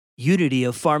Unity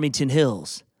of Farmington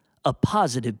Hills, a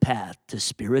positive path to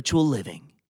spiritual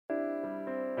living.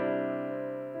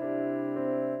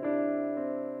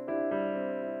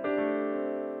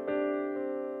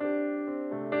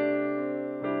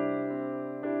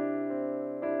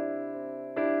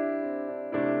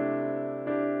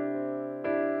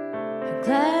 I'd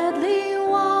gladly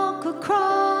walk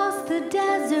across the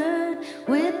desert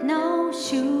with no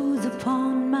shoes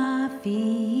upon my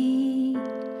feet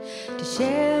to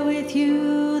share with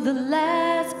you the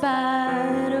last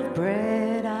bite of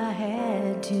bread I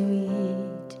had to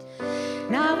eat.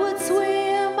 And I would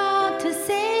swim out to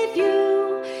save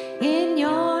you in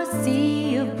your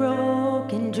sea of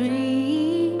broken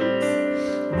dreams.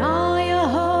 When all your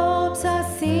hopes are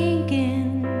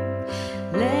sinking,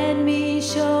 let me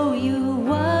show you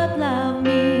what love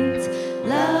means.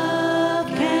 Love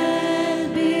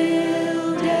can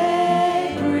build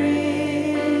a bridge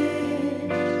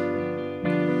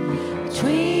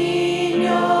between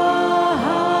your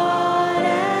heart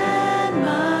and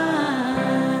mine.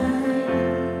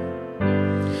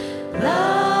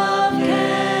 Love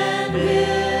can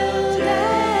build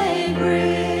a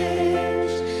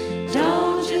bridge.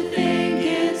 Don't you think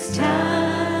it's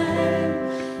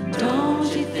time?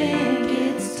 Don't you think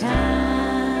it's time?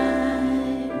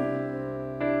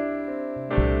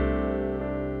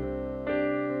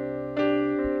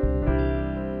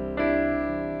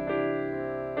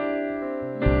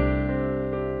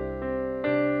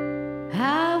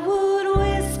 I would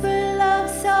whisper love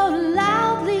so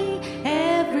loudly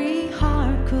every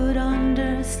heart could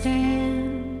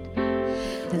understand.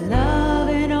 The love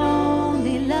and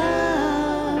only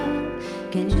love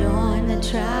can join the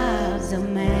tribes of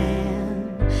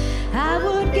man. I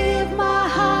would give my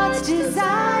heart's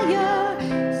desire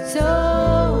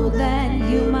so that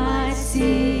you might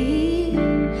see.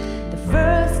 The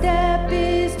first step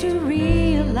is to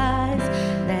realize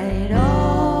that it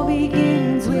all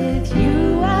begins with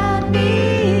you and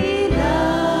me.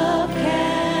 Love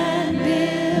can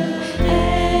build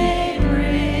a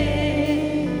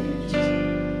bridge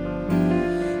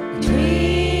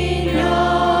between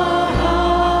your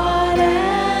heart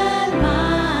and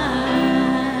mine.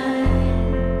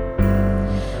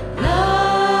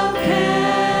 Love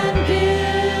can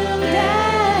build a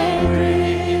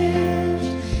bridge.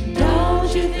 Don't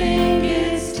you think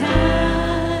it's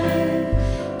time?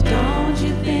 Don't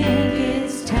you think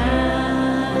it's time?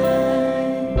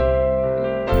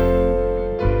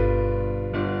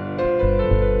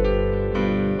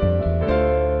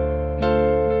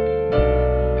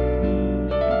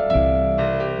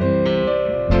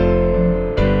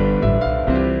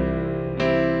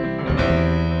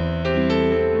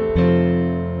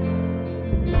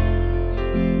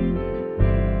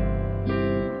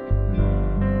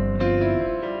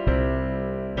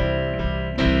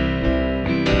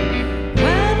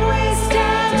 When we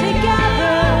stand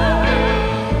together,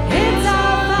 it's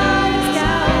our finest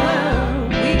hour.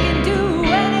 We can do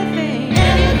anything,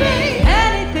 anything,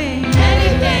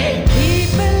 anything. Keep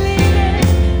believing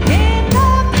in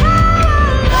the power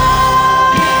of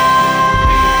love.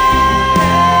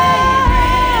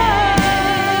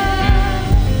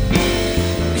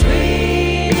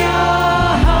 Between your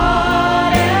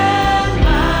heart and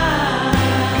mine.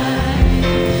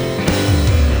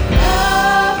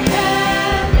 Love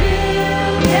can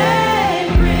build a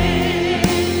bridge.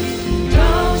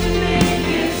 Don't you think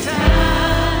it's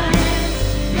time?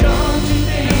 Don't you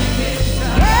think it's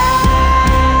time?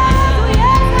 Yes,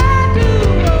 yes, I do.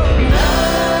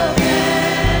 Love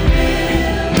can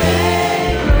build a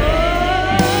bridge.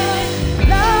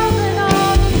 Love and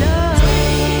only love.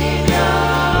 Between your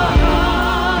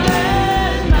heart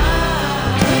and mine.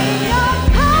 Between your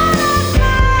heart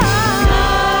and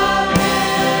mine.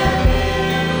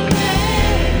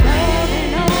 Love can build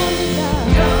a bridge.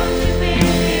 Don't you think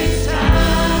it's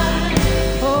time?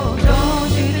 Oh,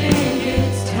 don't you think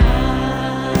it's time?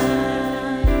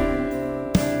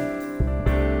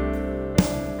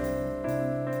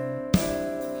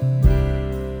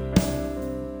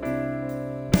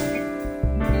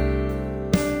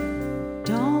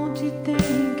 Don't you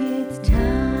think it's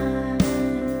time?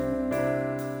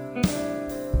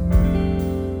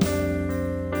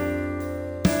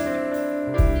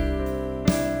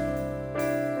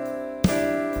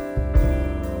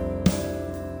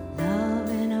 Love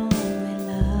and only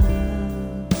love.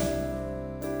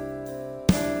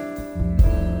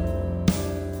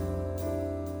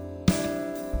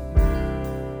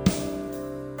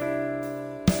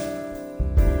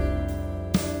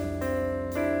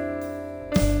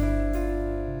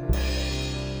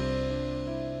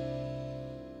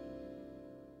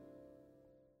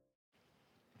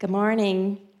 Good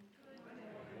morning.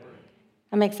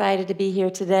 I'm excited to be here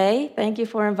today. Thank you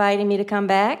for inviting me to come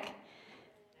back.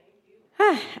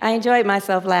 I enjoyed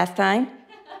myself last time.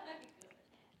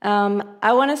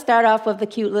 I want to start off with a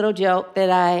cute little joke that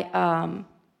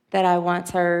I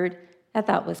once heard. I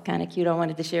thought was kind of cute. I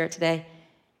wanted to share it today.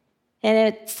 And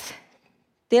it's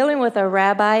dealing with a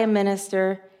rabbi, a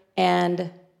minister, and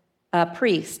a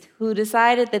priest who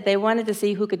decided that they wanted to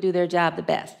see who could do their job the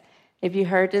best. If you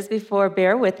heard this before,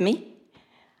 bear with me.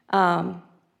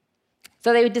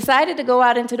 So they decided to go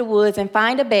out into the woods and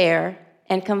find a bear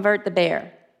and convert the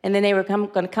bear. And then they were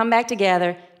going to come back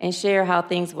together and share how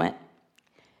things went.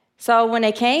 So when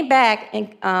they came back,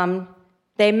 and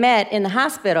they met in the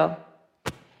hospital,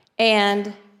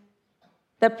 and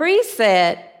the priest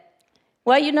said,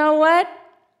 well, you know what?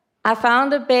 I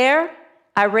found a bear.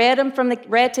 I read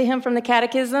to him from the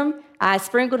catechism. I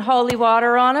sprinkled holy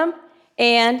water on him,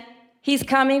 and he's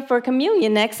coming for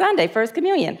communion next Sunday, First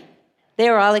Communion. They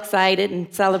were all excited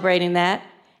and celebrating that.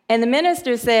 And the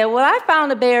minister said, well, I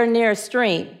found a bear near a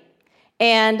stream,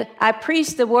 and I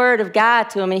preached the word of God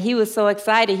to him, and he was so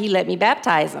excited he let me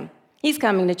baptize him. He's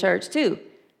coming to church too.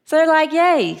 So they're like,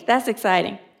 yay, that's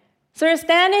exciting. So they're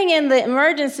standing in the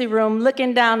emergency room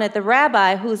looking down at the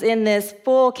rabbi who's in this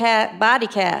full body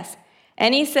cast.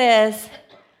 And he says,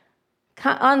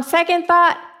 on second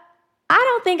thought, I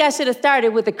don't think I should have started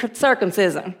with the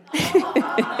circumcision.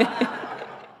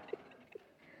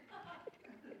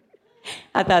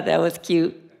 I thought that was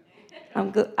cute.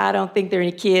 I don't think there are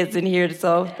any kids in here,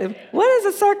 so what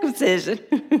is a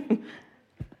circumcision?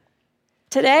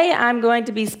 Today, I'm going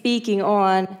to be speaking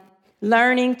on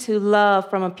learning to love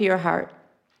from a pure heart.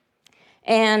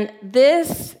 And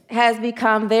this has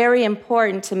become very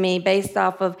important to me based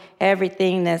off of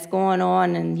everything that's going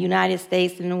on in the United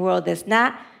States and the world that's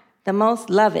not the most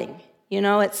loving. You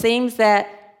know, it seems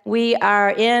that we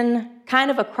are in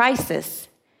kind of a crisis.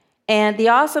 And the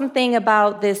awesome thing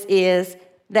about this is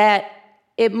that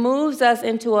it moves us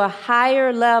into a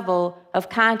higher level of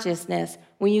consciousness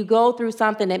when you go through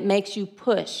something that makes you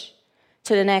push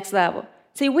to the next level.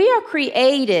 See, we are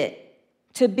created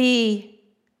to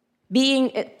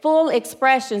being full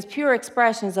expressions, pure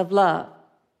expressions of love.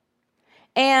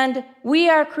 And we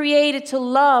are created to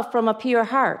love from a pure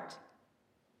heart.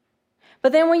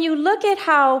 But then when you look at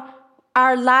how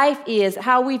our life is,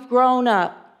 how we've grown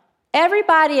up,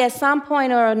 everybody at some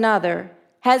point or another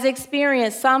has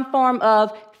experienced some form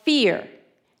of fear.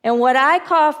 And what I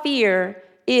call fear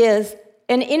is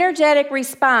an energetic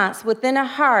response within a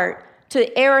heart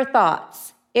to error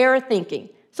thoughts, error thinking.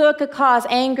 So it could cause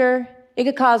anger, it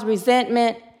could cause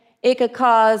resentment, it could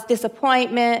cause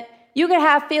disappointment. You could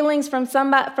have feelings from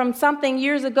something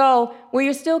years ago where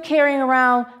you're still carrying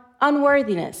around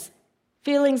unworthiness,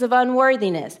 feelings of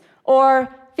unworthiness, or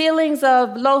feelings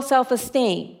of low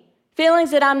self-esteem,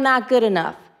 feelings that I'm not good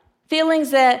enough,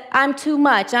 feelings that I'm too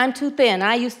much, I'm too thin.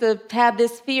 I used to have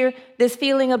this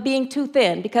feeling of being too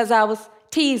thin because I was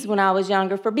teased when I was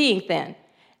younger for being thin.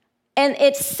 And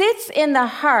it sits in the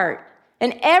heart.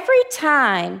 And every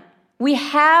time we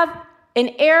have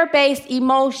an error-based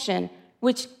emotion,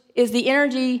 which is the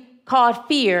energy called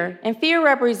fear, and fear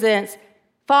represents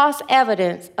false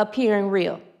evidence appearing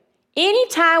real.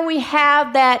 Anytime we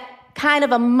have that kind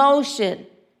of emotion,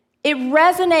 it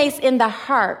resonates in the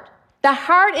heart. The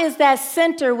heart is that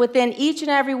center within each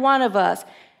and every one of us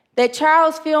that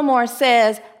Charles Fillmore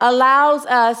says allows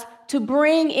us to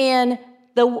bring in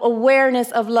the awareness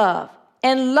of love.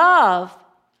 And love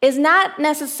is not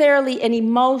necessarily an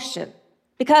emotion,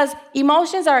 because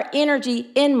emotions are energy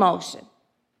in motion.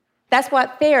 That's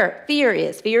what fear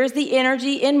is. Fear is the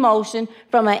energy in motion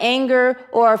from an anger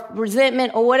or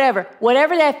resentment or whatever.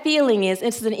 Whatever that feeling is,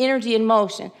 it's an energy in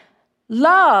motion.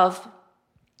 Love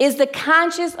is the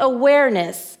conscious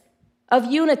awareness of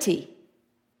unity.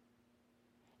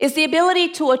 It's the ability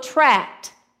to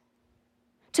attract,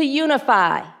 to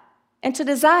unify, and to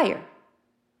desire.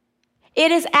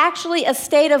 It is actually a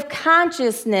state of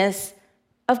consciousness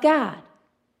of God.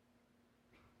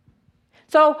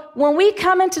 So when we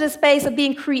come into the space of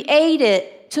being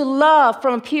created to love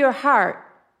from a pure heart,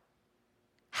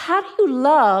 how do you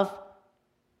love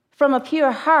from a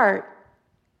pure heart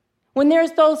when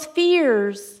there's those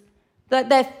fears,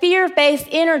 that fear-based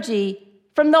energy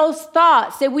from those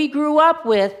thoughts that we grew up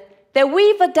with, that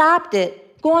we've adopted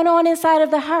going on inside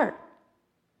of the heart?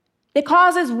 It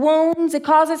causes wounds, it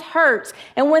causes hurts.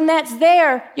 And when that's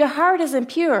there, your heart is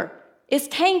impure. It's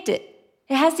tainted.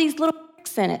 It has these little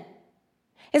bricks in it.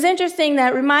 It's interesting,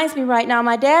 that reminds me right now,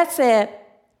 my dad said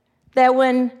that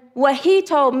what he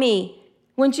told me,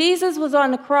 when Jesus was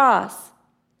on the cross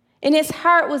and his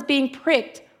heart was being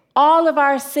pricked, all of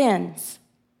our sins,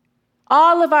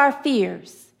 all of our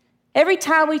fears, every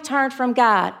time we turned from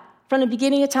God, from the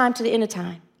beginning of time to the end of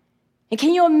time. And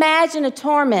can you imagine the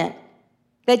torment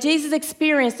that Jesus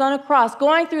experienced on the cross,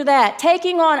 going through that,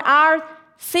 taking on our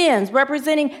sins,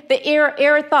 representing the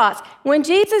error thoughts? When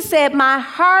Jesus said, my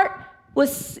heart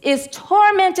is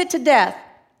tormented to death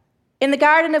in the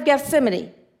Garden of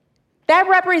Gethsemane, that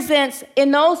represents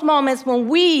in those moments when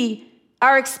we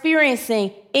are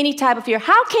experiencing any type of fear.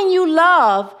 How can you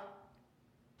love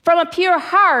from a pure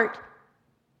heart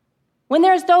when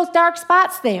there's those dark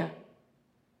spots there?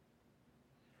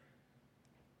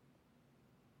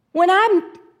 When I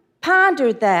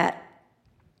pondered that,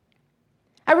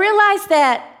 I realized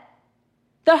that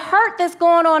the hurt that's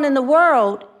going on in the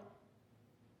world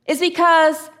is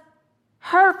because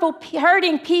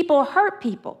hurting people hurt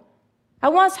people. I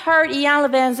once heard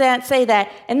Iyanla Vanzant say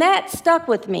that, and that stuck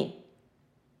with me.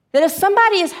 That if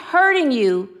somebody is hurting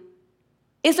you,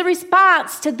 it's a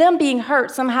response to them being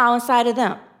hurt somehow inside of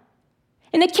them.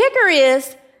 And the kicker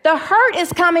is, the hurt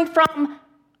is coming from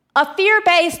a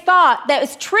fear-based thought that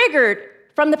is triggered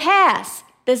from the past,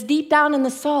 that's deep down in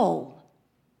the soul.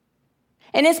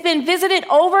 And it's been visited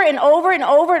over and over and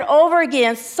over and over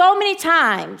again so many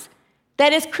times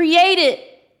that it's created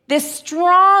this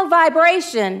strong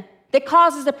vibration that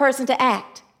causes the person to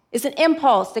act. It's an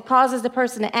impulse that causes the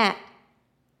person to act.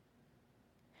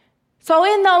 So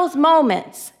in those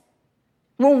moments,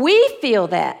 when we feel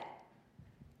that,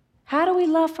 how do we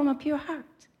love from a pure heart?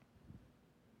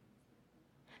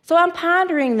 So I'm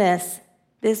pondering this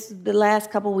the last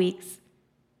couple weeks.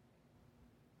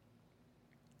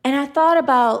 And I thought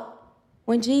about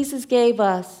when Jesus gave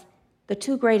us the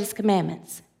 2 greatest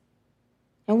commandments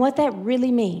and what that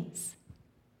really means.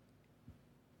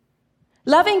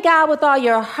 Loving God with all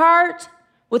your heart,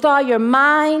 with all your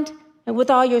mind, and with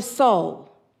all your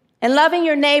soul, and loving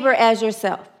your neighbor as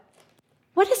yourself.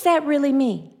 What does that really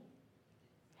mean?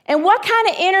 And what kind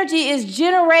of energy is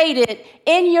generated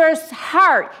in your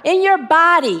heart, in your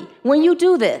body, when you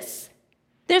do this?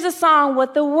 There's a song,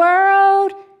 what the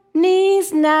world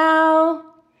needs now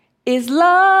is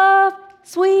love,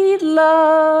 sweet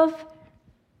love.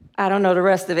 I don't know the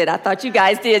rest of it. I thought you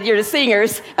guys did. You're the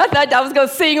singers. I thought I was going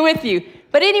to sing with you.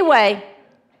 But anyway,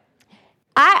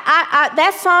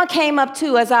 that song came up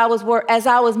too as I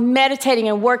was meditating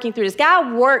and working through this.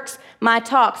 God works my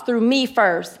talks through me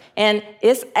first, and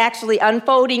it's actually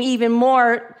unfolding even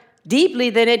more deeply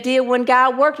than it did when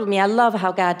God worked with me. I love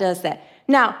how God does that.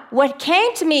 Now, what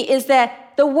came to me is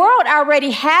that the world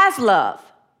already has love.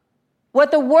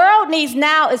 What the world needs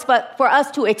now is for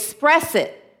us to express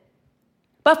it.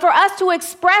 But for us to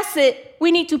express it,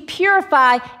 we need to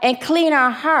purify and clean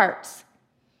our hearts.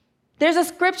 There's a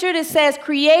scripture that says,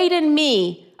 create in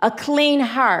me a clean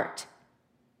heart.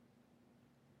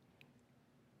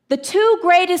 The 2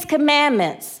 greatest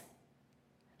commandments,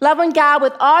 loving God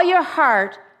with all your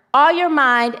heart, all your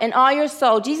mind, and all your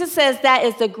soul. Jesus says that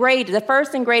is the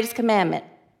first and greatest commandment,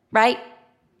 right?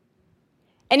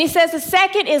 And he says the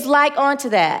second is like unto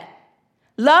that.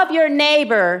 Love your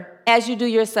neighbor as you do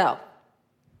yourself.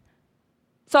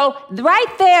 So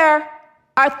right there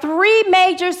are 3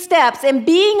 major steps in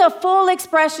being a full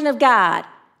expression of God.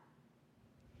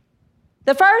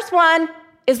 The first one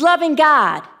is loving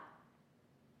God.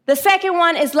 The second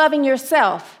one is loving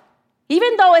yourself.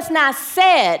 Even though it's not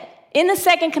said, in the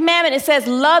second commandment it says,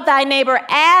 love thy neighbor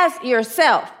as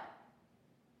yourself.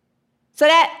 So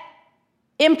that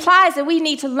implies that we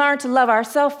need to learn to love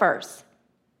ourselves first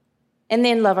and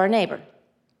then love our neighbor.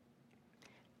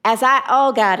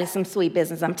 God is some sweet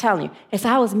business, I'm telling you. As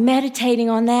I was meditating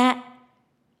on that,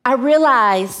 I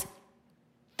realized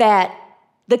that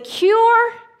the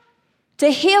cure to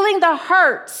healing the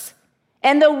hurts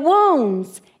and the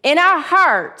wounds in our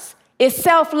hearts is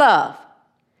self-love.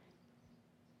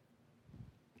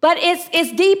 But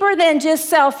it's deeper than just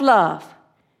self-love,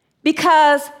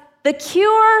 because the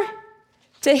cure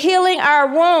to healing our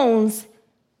wounds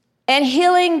and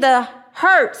healing the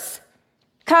hurts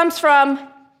comes from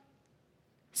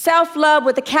self-love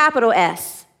with a capital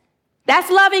S.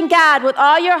 That's loving God with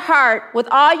all your heart, with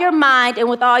all your mind, and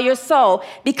with all your soul.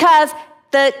 Because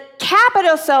the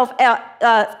capital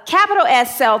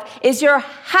S self is your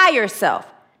higher self.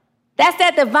 That's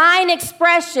that divine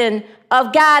expression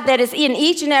of God that is in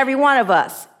each and every one of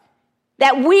us,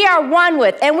 that we are one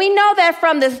with. And we know that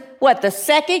from the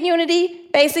second unity,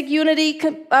 basic unity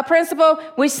principle,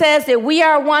 which says that we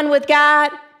are one with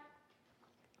God.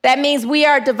 That means we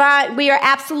are divine, we are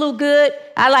absolute good.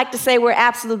 I like to say we're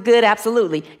absolute good,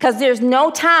 absolutely, because there's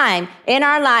no time in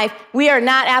our life we are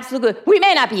not absolute good. We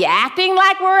may not be acting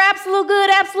like we're absolute good,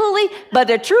 absolutely, but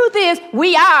the truth is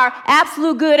we are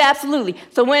absolute good, absolutely.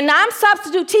 So when I'm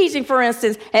substitute teaching, for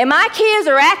instance, and my kids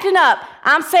are acting up,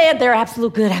 I'm saying they're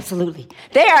absolute good, absolutely.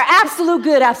 They are absolute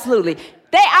good, absolutely.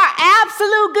 They are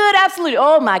absolute good, absolutely.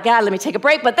 Oh my God, let me take a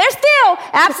break, but they're still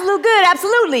absolute good,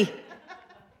 absolutely.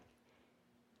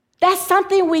 That's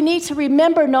something we need to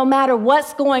remember no matter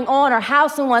what's going on or how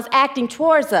someone's acting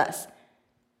towards us.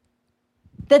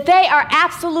 That they are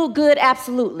absolute good,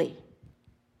 absolutely.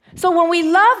 So when we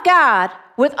love God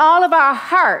with all of our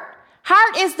heart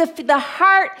is the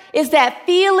heart is that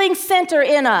feeling center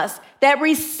in us that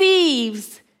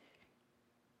receives,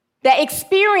 that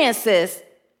experiences,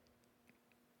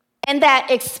 and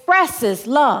that expresses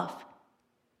love.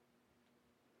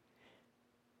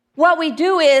 What we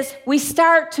do is we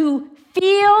start to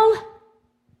feel,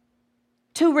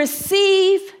 to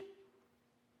receive,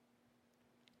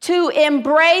 to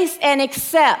embrace and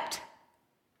accept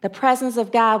the presence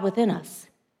of God within us.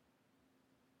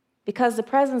 Because the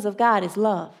presence of God is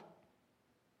love.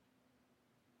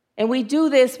 And we do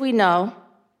this, we know,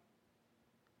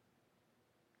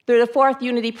 through the fourth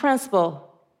unity principle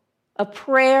of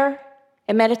prayer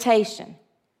and meditation.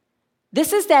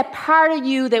 This is that part of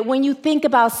you that when you think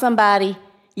about somebody,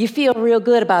 you feel real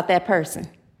good about that person.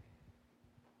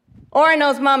 Or in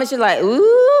those moments, you're like,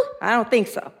 ooh, I don't think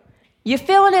so. You're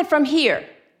feeling it from here.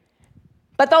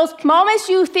 But those moments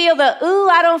you feel the, ooh,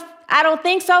 I don't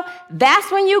think so, that's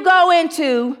when you go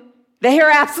into the here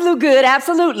absolute good,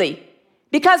 absolutely.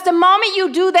 Because the moment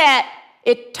you do that,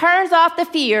 it turns off the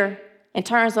fear and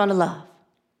turns on the love.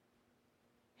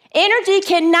 Energy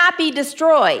cannot be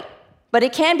destroyed, but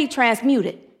it can be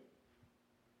transmuted.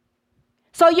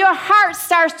 So your heart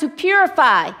starts to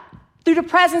purify through the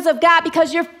presence of God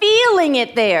because you're feeling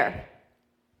it there.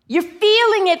 You're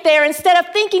feeling it there instead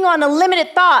of thinking on the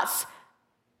limited thoughts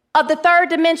of the third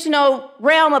dimensional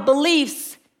realm of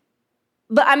beliefs.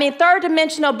 Third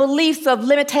dimensional beliefs of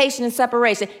limitation and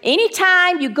separation.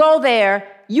 Anytime you go there,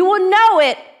 you will know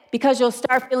it because you'll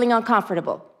start feeling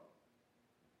uncomfortable.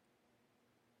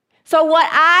 So what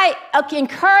I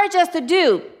encourage us to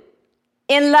do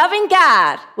in loving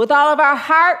God with all of our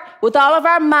heart, with all of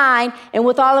our mind, and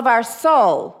with all of our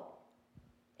soul,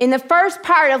 in the first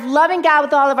part of loving God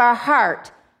with all of our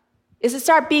heart, is to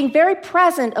start being very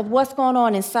present of what's going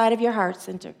on inside of your heart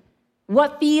center.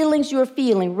 What feelings you're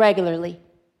feeling regularly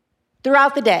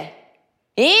throughout the day.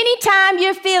 Anytime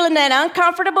you're feeling that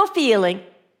uncomfortable feeling,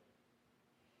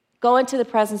 go into the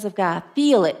presence of God.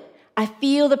 Feel it. I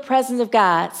feel the presence of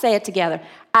God. Say it together.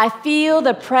 I feel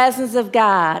the presence of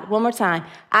God. One more time.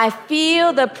 I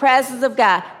feel the presence of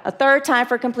God. A third time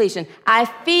for completion. I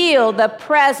feel the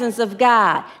presence of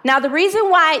God. Now, the reason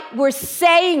why we're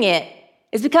saying it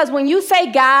is because when you say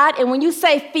God and when you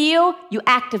say feel, you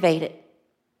activate it.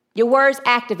 Your words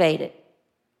activate it.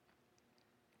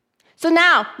 So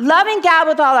now, loving God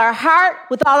with all our heart,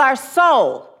 with all our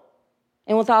soul,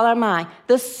 and with all our mind.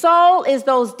 The soul is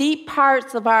those deep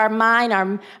parts of our mind,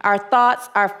 our thoughts,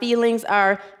 our feelings,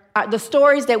 the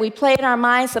stories that we play in our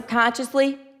mind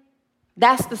subconsciously.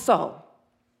 That's the soul.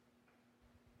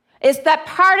 It's that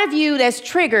part of you that's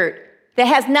triggered that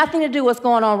has nothing to do with what's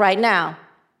going on right now,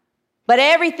 but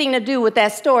everything to do with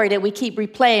that story that we keep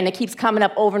replaying, that keeps coming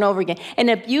up over and over again. And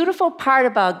the beautiful part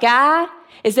about God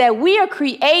is that we are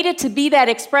created to be that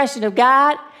expression of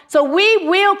God. So we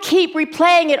will keep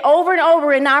replaying it over and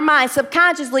over in our minds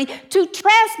subconsciously to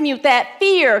transmute that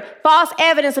fear, false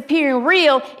evidence appearing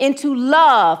real, into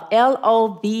love,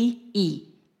 L-O-V-E,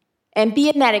 and be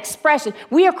in that expression.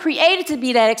 We are created to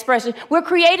be that expression. We're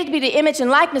created to be the image and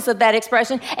likeness of that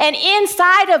expression. And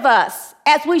inside of us,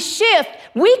 as we shift,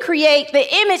 we create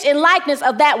the image and likeness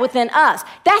of that within us.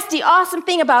 That's the awesome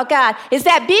thing about God, is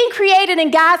that being created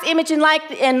in God's image and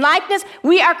likeness,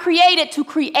 we are created to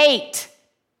create.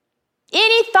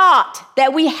 Any thought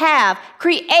that we have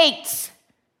creates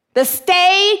the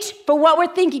stage for what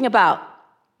we're thinking about.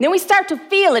 Then we start to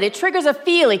feel it. It triggers a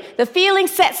feeling. The feeling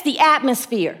sets the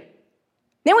atmosphere.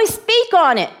 Then we speak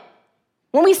on it.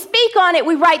 When we speak on it,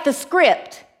 we write the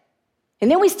script. And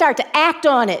then we start to act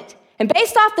on it. And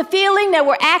based off the feeling that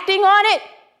we're acting on it,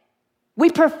 we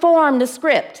perform the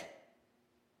script.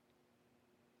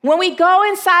 When we go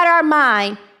inside our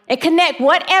mind and connect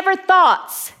whatever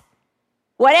thoughts,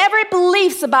 whatever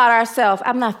beliefs about ourselves,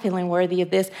 I'm not feeling worthy of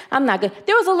this, I'm not good.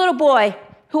 There was a little boy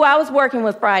who I was working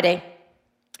with Friday,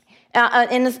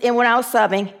 and when I was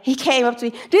subbing, he came up to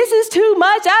me, this is too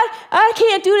much, I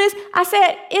can't do this. I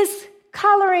said, it's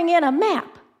coloring in a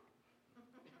map.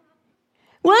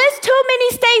 Well, it's too many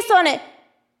states on it.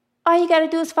 All you got to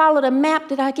do is follow the map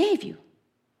that I gave you.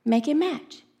 Make it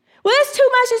match. Well, it's too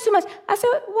much, it's too much. I said,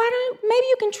 maybe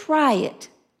you can try it.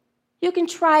 You can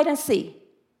try it and see.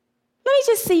 Let me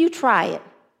just see you try it.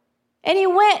 And he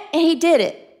went and he did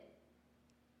it.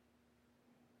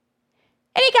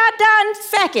 And he got done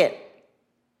second.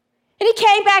 And he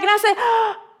came back and I said,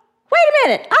 oh, wait a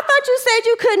minute, I thought you said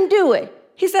you couldn't do it.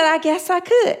 He said, I guess I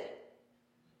could.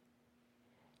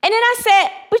 And then I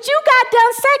said, but you got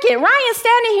done second. Ryan's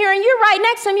standing here and you're right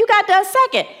next to him, you got done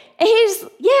second. And he's,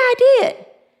 yeah, I did.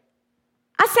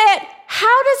 I said,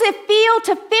 how does it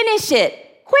feel to finish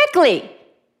it quickly?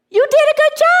 You did a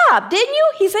good job, didn't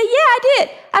you? He said, yeah, I did.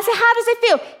 I said, how does it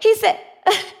feel? He said,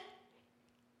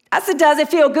 I said, does it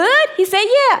feel good? He said,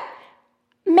 yeah.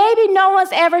 Maybe no one's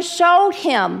ever showed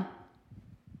him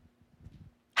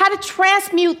how to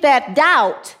transmute that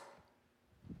doubt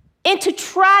into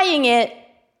trying it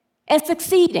and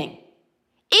succeeding.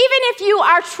 Even if you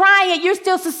are trying it, you're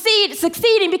still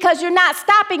succeeding because you're not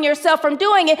stopping yourself from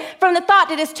doing it from the thought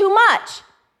that it's too much.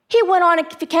 He went on and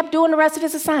kept doing the rest of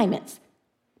his assignments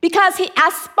because I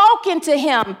spoken to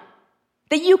him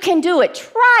that you can do it.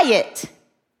 Try it.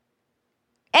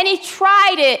 And he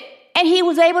tried it and he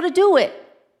was able to do it.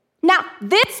 Now,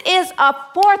 this is a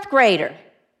fourth grader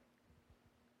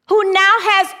who now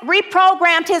has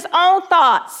reprogrammed his own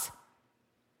thoughts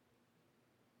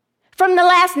from the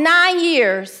last 9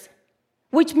 years,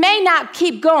 which may not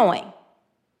keep going.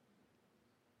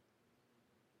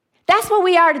 That's what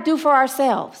we are to do for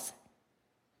ourselves.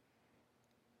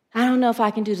 I don't know if I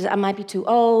can do this. I might be too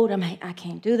old. I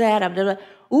can't do that.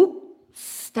 Oop,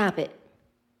 stop it.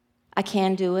 I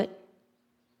can do it.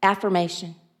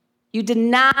 Affirmation. You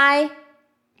deny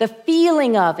the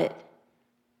feeling of it.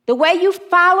 The way you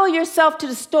follow yourself to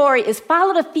the story is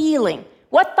follow the feeling.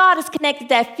 What thought is connected to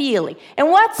that feeling? And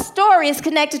what story is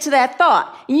connected to that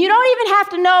thought? And you don't even have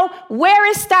to know where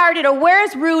it started or where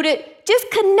it's rooted.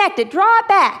 Just connect it. Draw it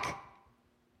back.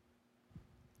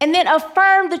 And then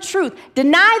affirm the truth.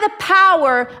 Deny the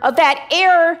power of that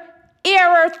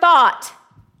error thought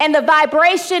and the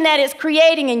vibration that it's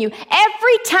creating in you.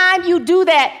 Every time you do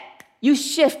that, you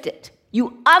shift it.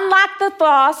 You unlock the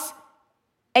thoughts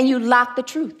and you lock the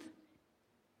truth.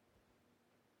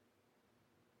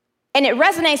 And it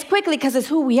resonates quickly because it's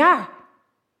who we are.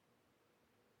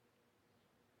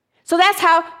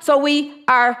 So we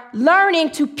are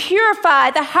learning to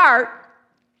purify the heart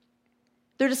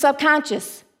through the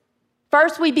subconscious.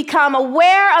 First, we become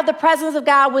aware of the presence of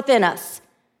God within us,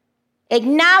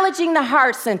 acknowledging the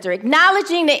heart center,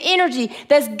 acknowledging the energy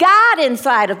that's God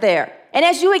inside of there. And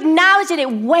as you acknowledge it,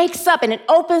 it wakes up and it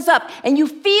opens up and you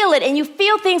feel it and you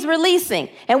feel things releasing.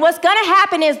 And what's going to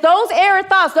happen is those error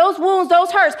thoughts, those wounds, those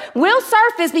hurts will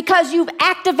surface because you've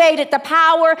activated the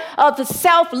power of the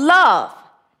self-love,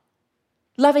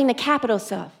 loving the capital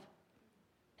self.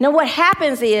 Now what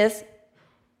happens is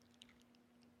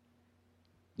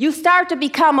you start to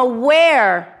become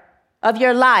aware of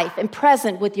your life and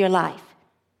present with your life.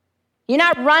 You're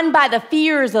not run by the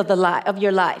fears of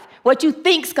your life, what you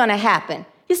think's going to happen.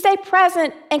 You stay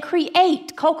present and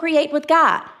co-create with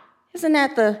God. Isn't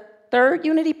that the third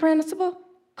unity principle?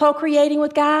 Co-creating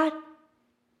with God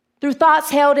through thoughts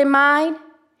held in mind.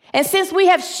 And since we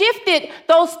have shifted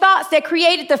those thoughts that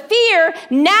created the fear,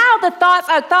 now the thoughts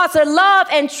are thoughts of love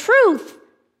and truth.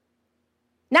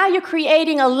 Now you're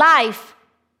creating a life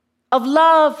of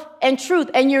love and truth,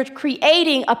 and you're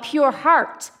creating a pure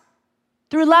heart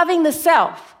through loving the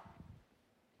self,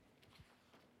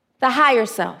 the higher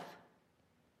self.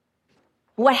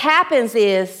 What happens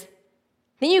is,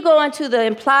 then you go into the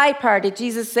implied part that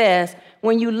Jesus says,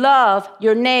 when you love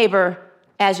your neighbor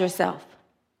as yourself,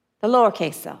 the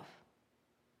lowercase self.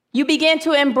 You begin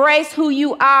to embrace who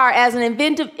you are as an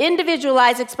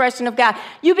individualized expression of God.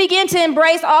 You begin to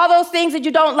embrace all those things that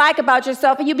you don't like about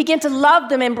yourself, and you begin to love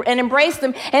them and embrace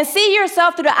them and see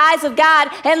yourself through the eyes of God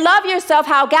and love yourself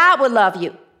how God would love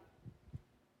you.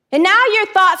 And now your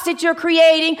thoughts that you're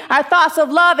creating are thoughts of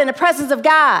love in the presence of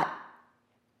God.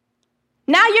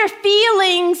 Now your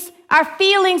feelings are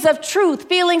feelings of truth,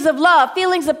 feelings of love,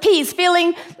 feelings of peace,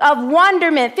 feelings of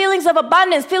wonderment, feelings of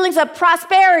abundance, feelings of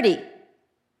prosperity.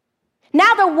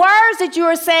 Now the words that you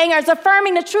are saying are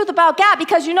affirming the truth about God,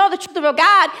 because you know the truth about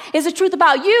God is the truth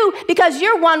about you, because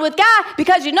you're one with God,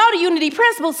 because you know the unity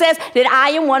principle says that I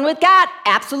am one with God.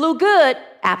 Absolute good.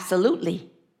 Absolutely.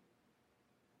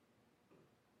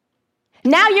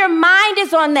 Now your mind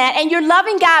is on that, and you're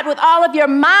loving God with all of your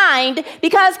mind,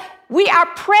 because we are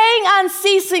praying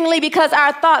unceasingly because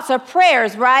our thoughts are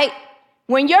prayers, right?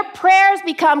 When your prayers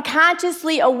become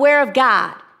consciously aware of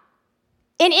God,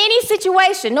 In any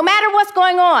situation, no matter what's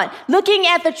going on, looking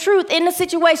at the truth in the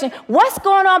situation, what's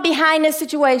going on behind this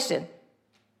situation?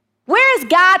 Where is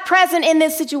God present in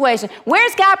this situation? Where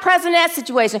is God present in that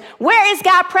situation? Where is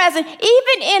God present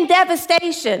even in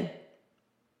devastation?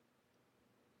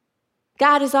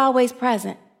 God is always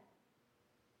present.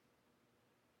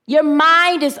 Your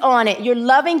mind is on it. You're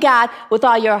loving God with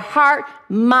all your heart,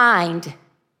 mind,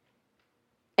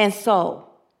 and soul.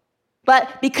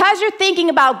 But because you're thinking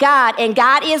about God and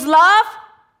God is love,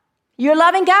 you're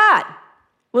loving God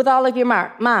with all of your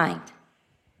mind.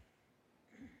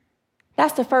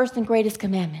 That's the first and greatest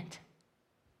commandment.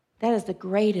 That is the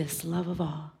greatest love of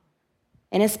all.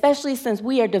 And especially since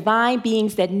we are divine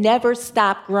beings that never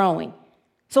stop growing.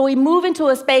 So we move into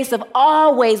a space of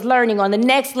always learning on the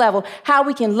next level how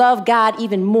we can love God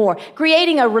even more,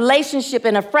 creating a relationship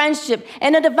and a friendship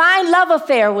and a divine love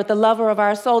affair with the lover of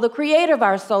our soul, the creator of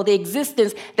our soul, the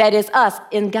existence that is us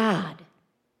in God.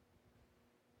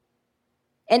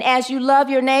 And as you love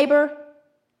your neighbor,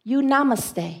 you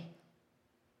namaste.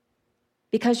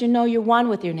 Because you know you're one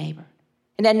with your neighbor.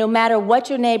 And that no matter what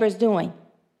your neighbor's doing,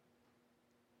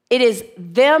 it is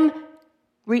them.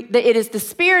 It is the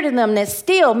spirit in them that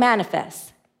still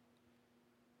manifests.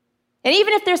 And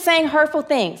even if they're saying hurtful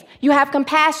things, you have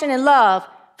compassion and love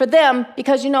for them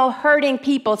because you know hurting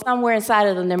people, somewhere inside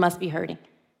of them there must be hurting.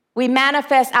 We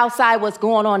manifest outside what's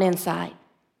going on inside.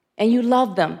 And you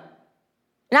love them.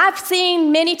 And I've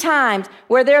seen many times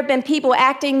where there have been people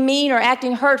acting mean or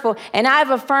acting hurtful, and I've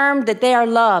affirmed that they are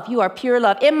love. You are pure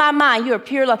love. In my mind, you are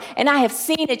pure love. And I have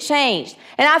seen it changed.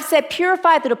 And I've said,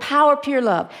 purify through the power of pure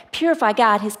love. Purify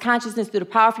God, his consciousness through the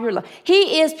power of pure love.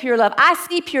 He is pure love. I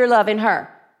see pure love in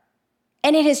her.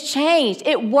 And it has changed.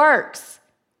 It works.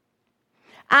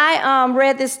 I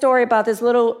read this story about this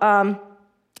little...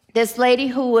 This lady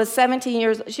who was 17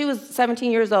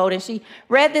 years old, and she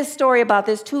read this story about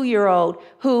this 2-year-old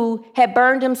who had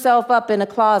burned himself up in a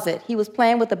closet. He was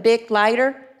playing with a big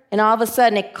lighter, and all of a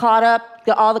sudden it caught up,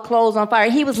 all the clothes on fire.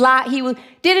 He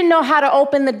didn't know how to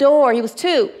open the door. He was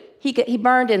 2. He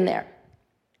burned in there.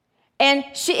 And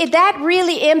that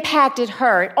really impacted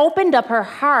her. It opened up her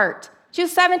heart. She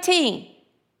was 17.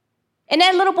 And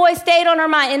that little boy stayed on her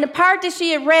mind. And the part that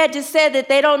she had read just said that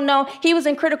they don't know, he was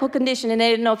in critical condition and they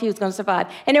didn't know if he was going to survive.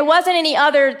 And there wasn't any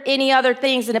other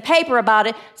things in the paper about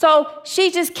it. So she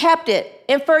just kept it.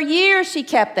 And for years she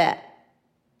kept that.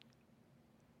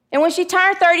 And when she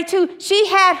turned 32, she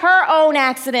had her own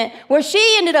accident where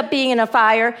she ended up being in a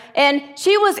fire, and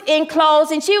she was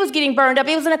enclosed and she was getting burned up.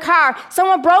 It was in a car.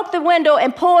 Someone broke the window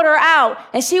and pulled her out,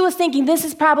 and she was thinking, this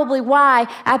is probably why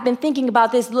I've been thinking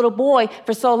about this little boy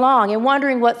for so long and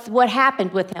wondering what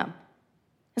happened with him.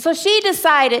 And so she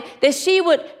decided that she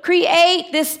would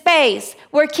create this space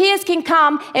where kids can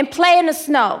come and play in the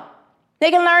snow. They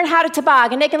can learn how to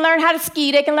toboggan. They can learn how to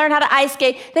ski. They can learn how to ice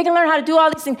skate. They can learn how to do all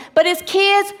these things. But it's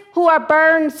kids who are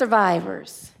burn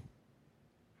survivors.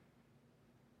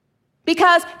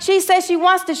 Because she says she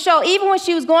wants to show, even when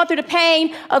she was going through the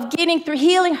pain of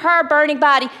healing her burning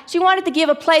body, she wanted to give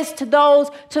a place to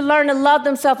those to learn to love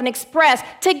themselves and express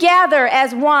together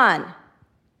as one.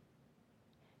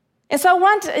 And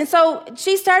so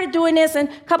she started doing this, and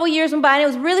a couple years went by, and it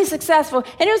was really successful.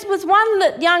 And there was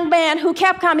one young man who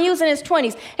kept coming. He was in his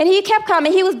 20s, and he kept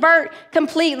coming. He was burnt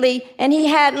completely, and he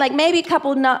had like maybe a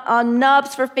couple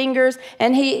nubs for fingers,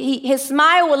 and his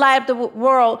smile would light up the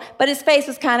world, but his face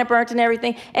was kind of burnt and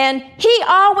everything. And he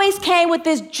always came with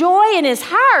this joy in his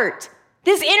heart,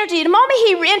 this energy. The moment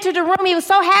he entered the room, he was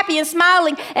so happy and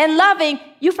smiling and loving,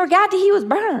 you forgot that he was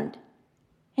burned.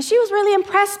 And she was really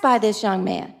impressed by this young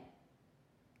man.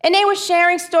 And they were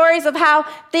sharing stories of how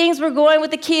things were going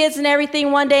with the kids and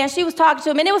everything one day. And she was talking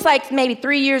to him, and it was like maybe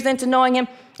 3 years into knowing him.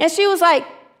 And she was like,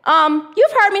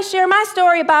 you've heard me share my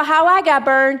story about how I got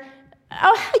burned.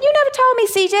 Oh, you never told me,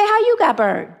 CJ, how you got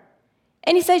burned.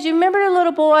 And he says, you remember the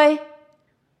little boy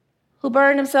who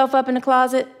burned himself up in the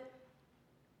closet?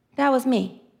 That was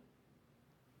me.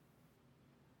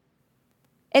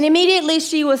 And immediately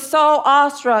she was so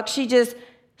awestruck,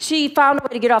 she found a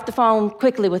way to get off the phone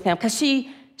quickly with him, because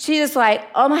she just like,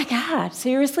 oh my God,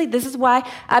 seriously? This is why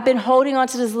I've been holding on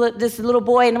to this little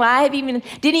boy, and why I didn't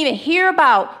even hear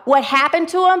about what happened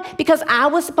to him, because I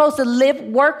was supposed to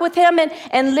work with him and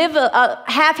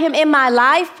have him in my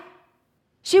life.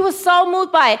 She was so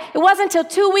moved by it. It wasn't until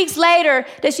 2 weeks later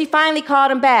that she finally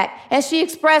called him back, and she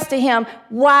expressed to him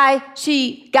why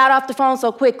she got off the phone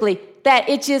so quickly, that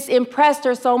it just impressed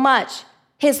her so much,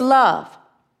 his love.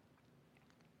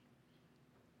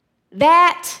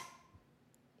 That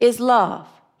is love.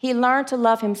 He learned to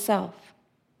love himself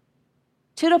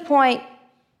to the point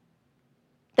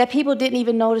that people didn't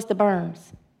even notice the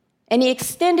burns. And he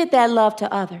extended that love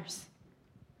to others.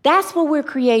 That's what we're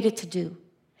created to do.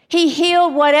 He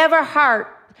healed whatever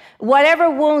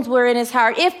wounds were in his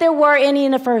heart, if there were any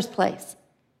in the first place.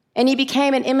 And he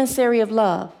became an emissary of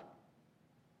love.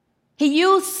 He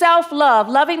used self-love,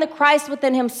 loving the Christ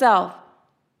within himself,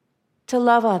 to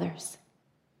love others.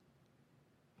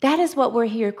 That is what we're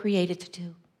here created to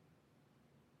do.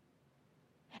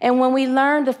 And when we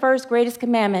learn the first greatest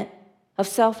commandment of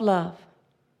self-love,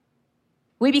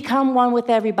 we become one with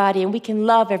everybody and we can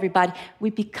love everybody. We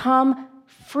become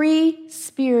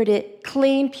free-spirited,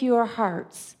 clean, pure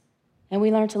hearts, and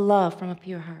we learn to love from a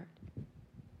pure heart.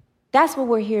 That's what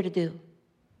we're here to do,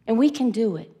 and we can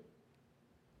do it.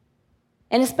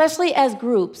 And especially as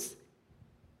groups,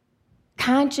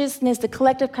 consciousness, the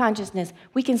collective consciousness,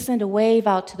 we can send a wave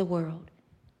out to the world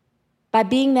by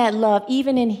being that love,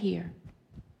 even in here.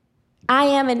 I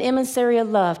am an emissary of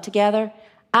love. Together,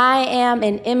 I am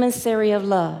an emissary of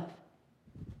love.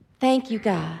 Thank you,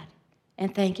 God,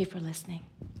 and thank you for listening.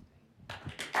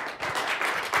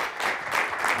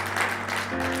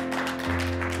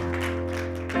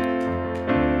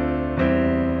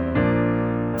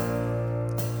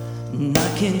 And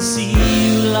I can see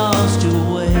you lost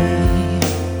your way.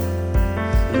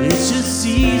 It's just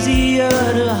easier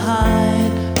to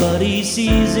hide, but he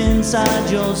sees inside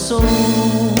your soul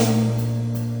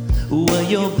what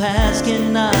your past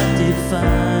cannot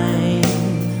define.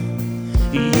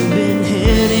 You've been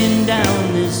heading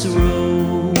down this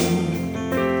road.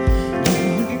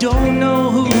 You don't know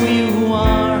who you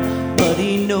are, but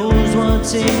he knows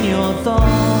what's in your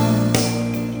thoughts,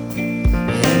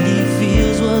 and he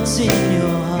feels what's in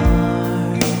your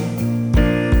heart.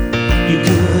 You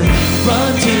could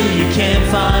run till you can't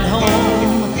find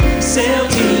home, sail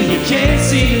till you can't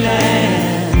see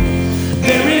land.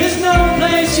 There is no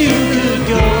place you could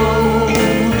go.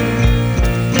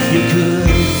 You could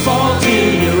fall till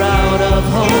you're out of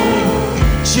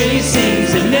hope, chase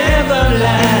things that never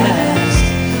last.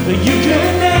 You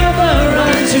could never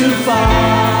run too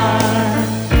far,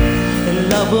 and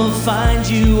love will find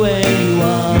you where you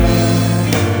are.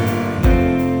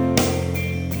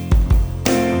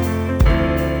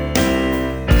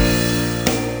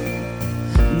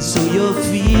 And so you're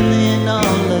feeling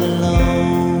all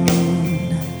alone,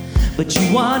 but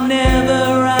you are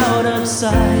never out of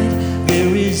sight.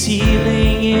 There is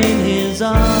healing in his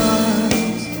arms,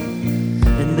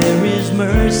 and there is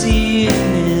mercy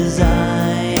in his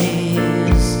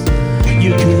eyes.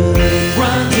 You could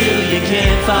run till you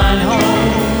can't find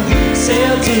home,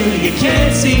 sail till you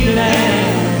can't see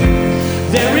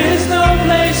land. There is no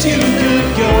place you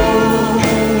could go.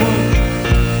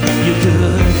 You could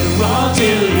run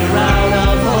till you're out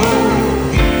of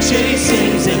hope, chase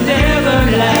things that never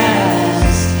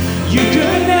last. You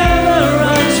could never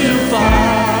run too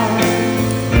far,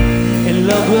 and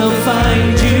love will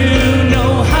find you.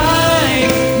 No height,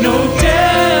 no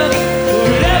depth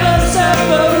could ever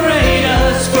separate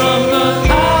us from the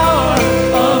power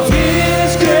of his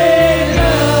great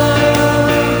love.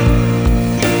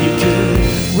 You could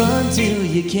run till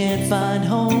you can't find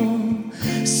home,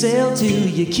 sail till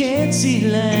you can't see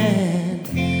land.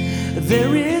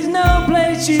 There is no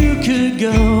place you could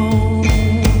go.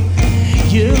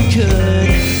 You could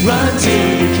run till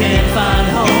you can't find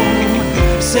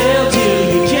home, sail till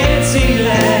you can't see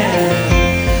land.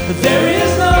 There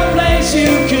is no place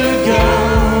you could go.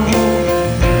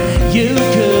 You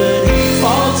could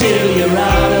fall till you're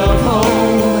out of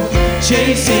home,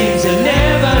 chase